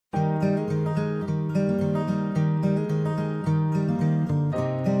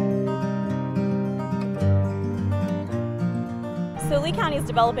Lee County is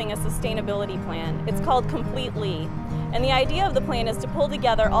developing a sustainability plan. It's called Complete Lee. And the idea of the plan is to pull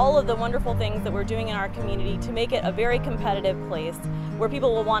together all of the wonderful things that we're doing in our community to make it a very competitive place where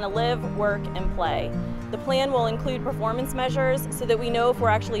people will want to live, work, and play. The plan will include performance measures so that we know if we're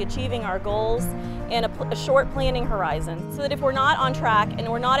actually achieving our goals, and a short planning horizon so that if we're not on track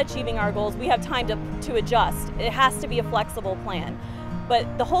and we're not achieving our goals, we have time to adjust. It has to be a flexible plan.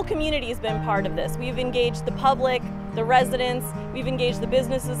 But the whole community has been part of this. We've engaged the public, the residents, we've engaged the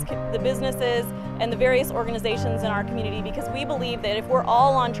businesses and the various organizations in our community, because we believe that if we're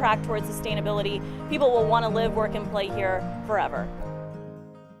all on track towards sustainability, people will want to live, work, and play here forever.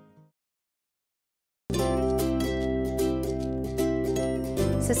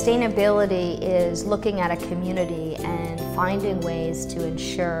 Sustainability is looking at a community and finding ways to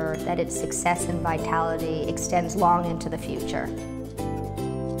ensure that its success and vitality extends long into the future.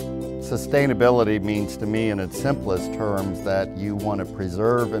 Sustainability means to me in its simplest terms that you want to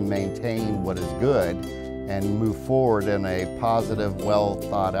preserve and maintain what is good and move forward in a positive, well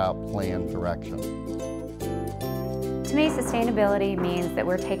thought out planned direction. To me, sustainability means that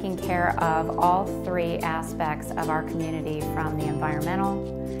we're taking care of all three aspects of our community, from the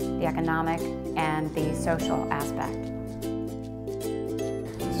environmental, the economic, and the social aspect.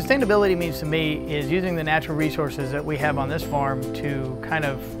 Sustainability means to me is using the natural resources that we have on this farm to kind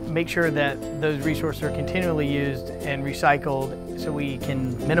of make sure that those resources are continually used and recycled so we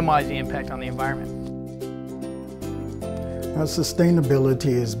can minimize the impact on the environment.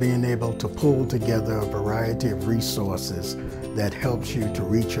 Sustainability is being able to pull together a variety of resources that helps you to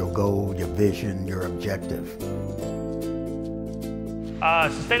reach your goal, your vision, your objective.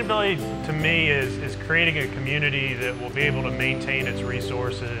 Sustainability to me is creating a community that will be able to maintain its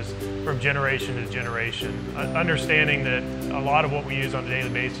resources from generation to generation. Understanding that a lot of what we use on a daily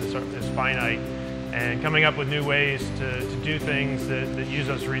basis is finite, and coming up with new ways to do things that use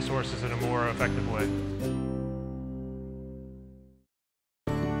those resources in a more effective way.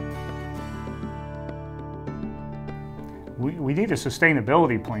 We need a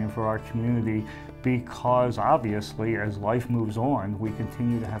sustainability plan for our community because obviously as life moves on, we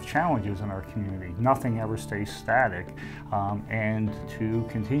continue to have challenges in our community. Nothing ever stays static, and to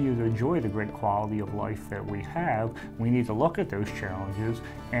continue to enjoy the great quality of life that we have, we need to look at those challenges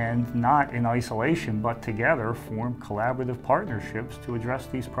and not in isolation but together form collaborative partnerships to address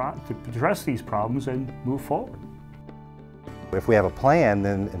these problems and move forward. If we have a plan,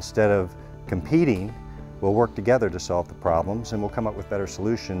 then instead of competing, we'll work together to solve the problems, and we'll come up with better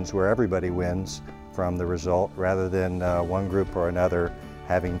solutions where everybody wins from the result rather than one group or another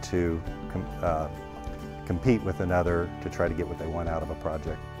having to compete with another to try to get what they want out of a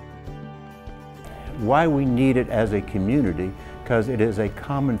project. Why we need it as a community, because it is a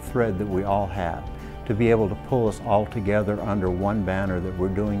common thread that we all have, to be able to pull us all together under one banner that we're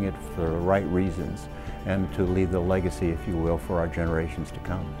doing it for the right reasons and to leave the legacy, if you will, for our generations to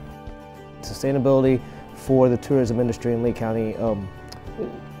come. Sustainability for the tourism industry in Lee County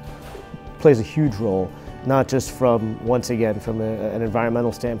plays a huge role, not just from, once again, from an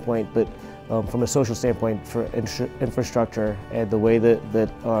environmental standpoint, but from a social standpoint for infrastructure and the way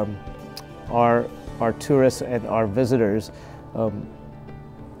that our tourists and our visitors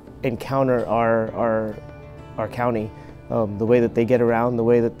encounter our county, the way that they get around, the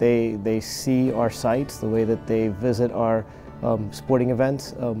way that they see our sites, the way that they visit our sporting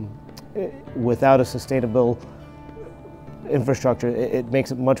events. Without a sustainable infrastructure, it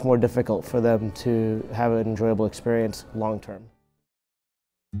makes it much more difficult for them to have an enjoyable experience long term.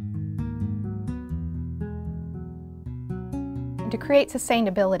 To create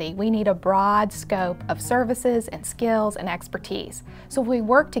sustainability, we need a broad scope of services and skills and expertise. So if we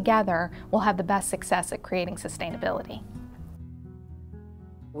work together, we'll have the best success at creating sustainability.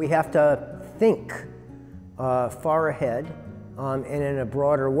 We have to think far ahead and in a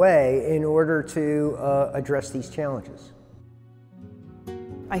broader way in order to address these challenges.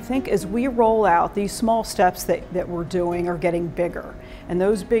 I think as we roll out, these small steps that we're doing are getting bigger. And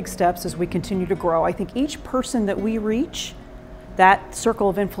those big steps, as we continue to grow, I think each person that we reach, that circle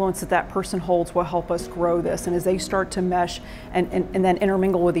of influence that that person holds will help us grow this. And as they start to mesh and then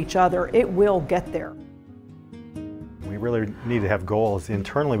intermingle with each other, it will get there. We really need to have goals.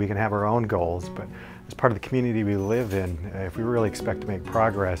 Internally, we can have our own goals, but as part of the community we live in, if we really expect to make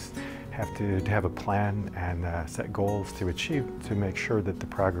progress, have to have a plan and set goals to achieve, to make sure that the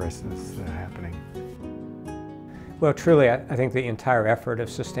progress is happening. Well, truly, I think the entire effort of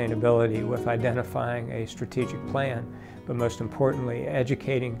sustainability with identifying a strategic plan but most importantly,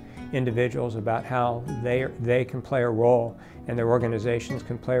 educating individuals about how they can play a role, and their organizations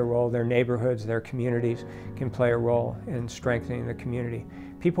can play a role, their neighborhoods, their communities can play a role in strengthening the community.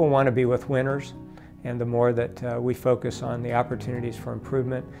 People want to be with winners, and the more that we focus on the opportunities for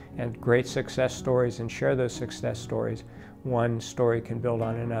improvement and great success stories and share those success stories, one story can build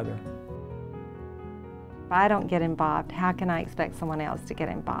on another. If I don't get involved, how can I expect someone else to get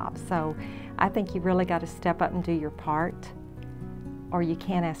involved? So I think you really got to step up and do your part, or you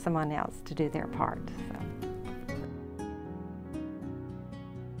can't ask someone else to do their part. So.